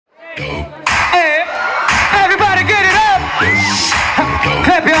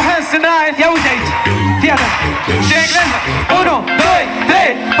atent, ia uite aici. Fii atent. Și engleză. 1, 2, 3,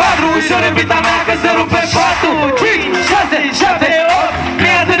 4. Ușor în vita mea că se rupe patul. 5, 6, 7, 8.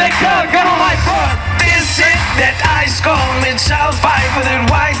 Mi-e atât de cald că nu mai pot. This shit that ice cold, it shall fight for that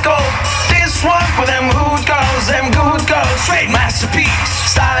white gold. This one for them good girls, straight masterpiece.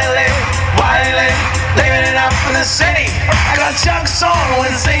 Styling, wilding, living it up in the city. I got chucks on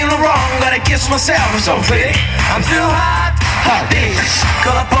when things are wrong. Gotta kiss myself, I'm so pretty. I'm too hot, hot dish.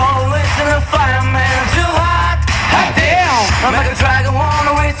 Call up always in the fireman. I'm too hot, hot damn. I'm like a dragon,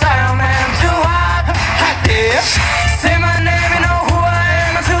 wanna retire, man. I'm too hot, hot dish. Say my name, you know who I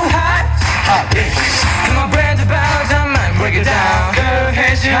am. I'm too hot, hot dish. Come on, brand the balance, I might break it down. Girl,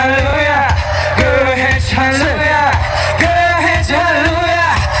 hit you, hallelujah. Girl, hit you, hallelujah. Girl, hit you, hallelujah.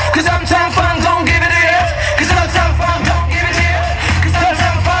 Cause I'm Uptown fun, don't give it to you. Cause I'm Uptown fun, don't give it to you. Cause I'm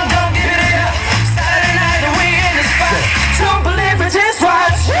Uptown fun, don't give it to you. Saturday night and we in the spot. Don't believe it, just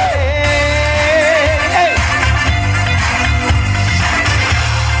watch. Hey.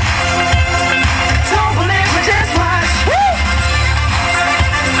 Don't believe it, just watch.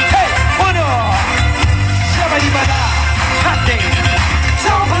 Hey, uno. Somebody bada. Hot day.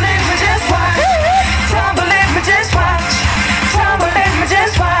 Don't believe me, just watch. Don't believe me, just watch. Don't believe me,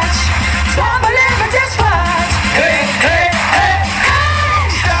 just watch. Don't believe me, just watch. Hey, hey, hey, hey.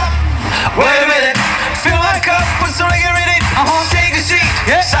 Stop. Wait a minute. Fill my cup, put some liquor in it. Take a seat.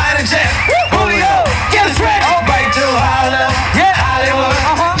 Yeah. Sign a check. Julio, get us ready. Right to Harlem, Yeah. Hollywood,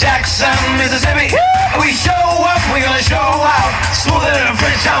 Jackson, Mississippi. We show up, we gonna show out. Smoother than a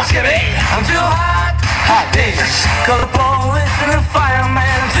French house, skippy. I'm too hot, hot dish. Call the police and the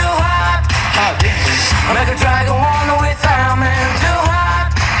fireman. I'm too hot, hot dish. I'm like a dragon, wanna retire, man. I'm too hot,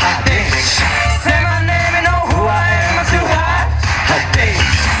 hot dish. Say my name, you know who I am. I'm too hot, hot dish.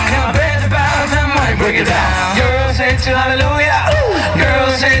 Can I bear the balance? I might break it down. Girls say to hallelujah.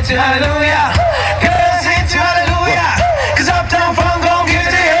 Girls say to hallelujah. Girls say to hallelujah. Cause Uptown fun gon' give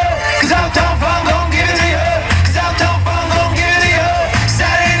it to you. Cause Uptown fun gon' give it to you. Cause Uptown fun gon' give it to you.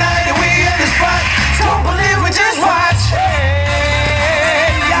 Saturday night and we in the spot. Don't believe we just watch.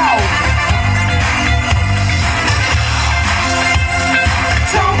 Hey, yo.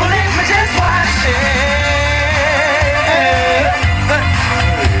 Don't believe we just watch. Hey.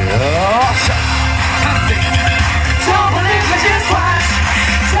 Don't believe me, just watch.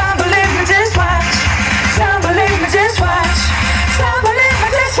 Don't believe me, just watch. Don't believe me, just watch. Don't believe me,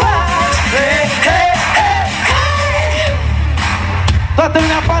 just watch. Hey, hey, hey, hey. Toată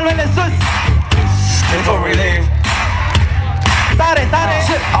lumea palmele sus. Before we leave, Tare, tare.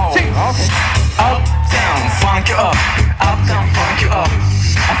 oh, Și. Okay. Uptown, funk you up. Uptown, funk you up.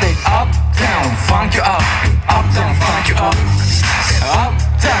 I say Uptown, funk you up. Uptown, funk you up.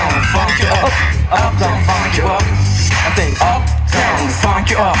 Uptown, funk you up. Uptown, funk you up. I say Uptown, funk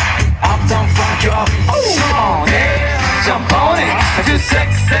you up. Uptown, funk you up. Come on, yeah, jump on it. If you're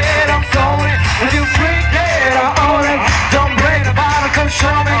sexy, I'm throwing it. If you freak dead, I own it. Don't break the bottle, come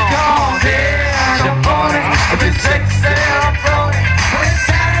show me. Come on, yeah, jump on it. If you're sexy, I'm throwing it. When it's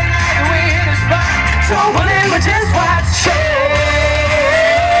Saturday night and we in the spot. Don't believe me, just watch.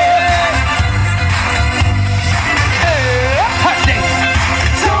 Hot day.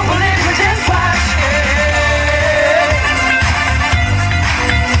 Don't believe me, just watch.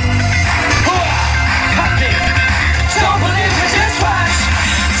 Hot day. Don't believe me, just watch.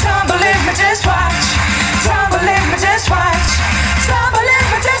 Don't believe me, just watch. Don't believe me, just watch. Don't believe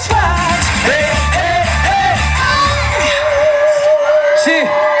me, just watch. Hey, hey, hey, hey.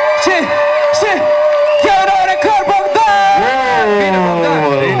 Și. Chiar are cor Bogdan. Bine,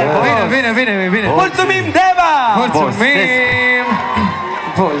 Bogdan. Bine. Mulțumim, Deva. Mulțumim.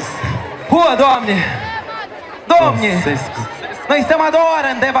 Boss. Hua, Doamne. Noi suntem a doua oară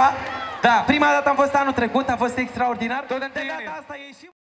în Deva. Da, prima dată am fost anul trecut, a fost extraordinar. De data asta e și